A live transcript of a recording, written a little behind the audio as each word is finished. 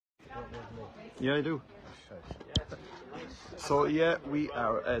Yeah, I do. So yeah, we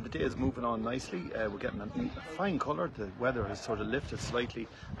are. The day is moving on nicely. We're getting a fine colour. The weather has sort of lifted slightly.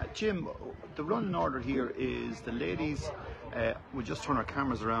 Jim, the running order here is the ladies. We'll just turn our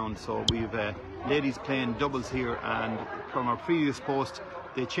cameras around. So we've ladies playing doubles here, and from our previous post,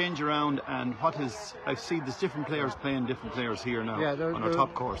 they change around. And what is? I see there's different players playing different players here now on our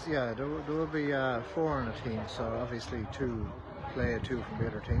top course. Yeah, there will be 4 on a team. So obviously 2 play 2 from the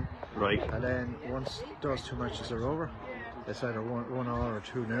other team. Right. And then once those 2 matches are over, it's either 1-1 or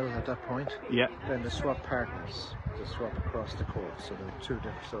 2-0 at that point. Yeah. Then they swap partners. They swap across the court. So the 2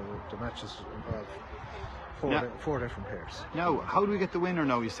 different. So the matches involve 4 different pairs. Now, how do we get the winner?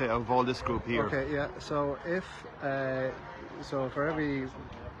 Now you say of all this group here. Okay. Yeah. So if for every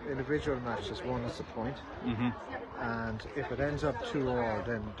individual match, there's 1 that's a point. Mm-hmm. And if it ends up 2-2,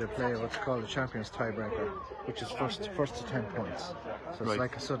 then they play what's called a champions tiebreaker, which is first to 10 points. So it's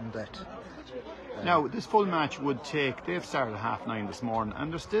like a sudden death. Now, this full match would take, they've started at 9:30 this morning,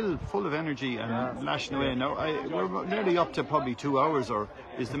 and they're still full of energy and lashing away. Now, we're nearly up to probably 2 hours, or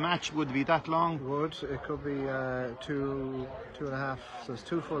is the match, would it be that long? It could be 2.5. So it's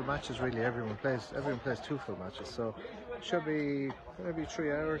 2 full matches, really. Everyone plays 2 full matches. So it should be maybe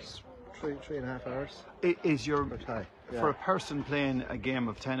 3 hours, 3.5 hours. Is your, for for a person playing a game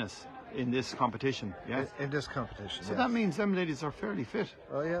of tennis in this competition, yeah? In this competition, So that means them ladies are fairly fit.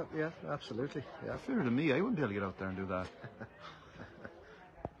 Oh, yeah, absolutely. Yeah. Fair to me, I wouldn't be able to get out there and do that.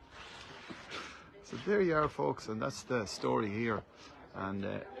 So there you are, folks, and that's the story here. And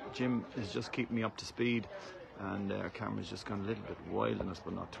Jim is just keeping me up to speed, and our camera's just gone a little bit wild on us,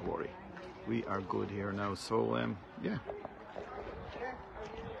 but not to worry. We are good here now, so yeah.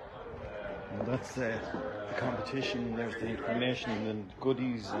 And that's the competition, there's the information and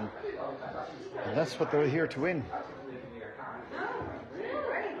goodies, and that's what they're here to win.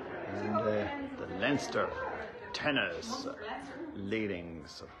 And the Leinster tennis leading,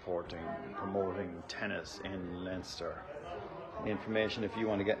 supporting, promoting tennis in Leinster. Information if you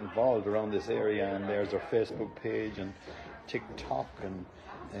want to get involved around this area, and there's our Facebook page and TikTok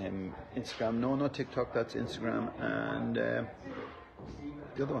and Instagram. No, not TikTok, that's Instagram, and the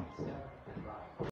other one.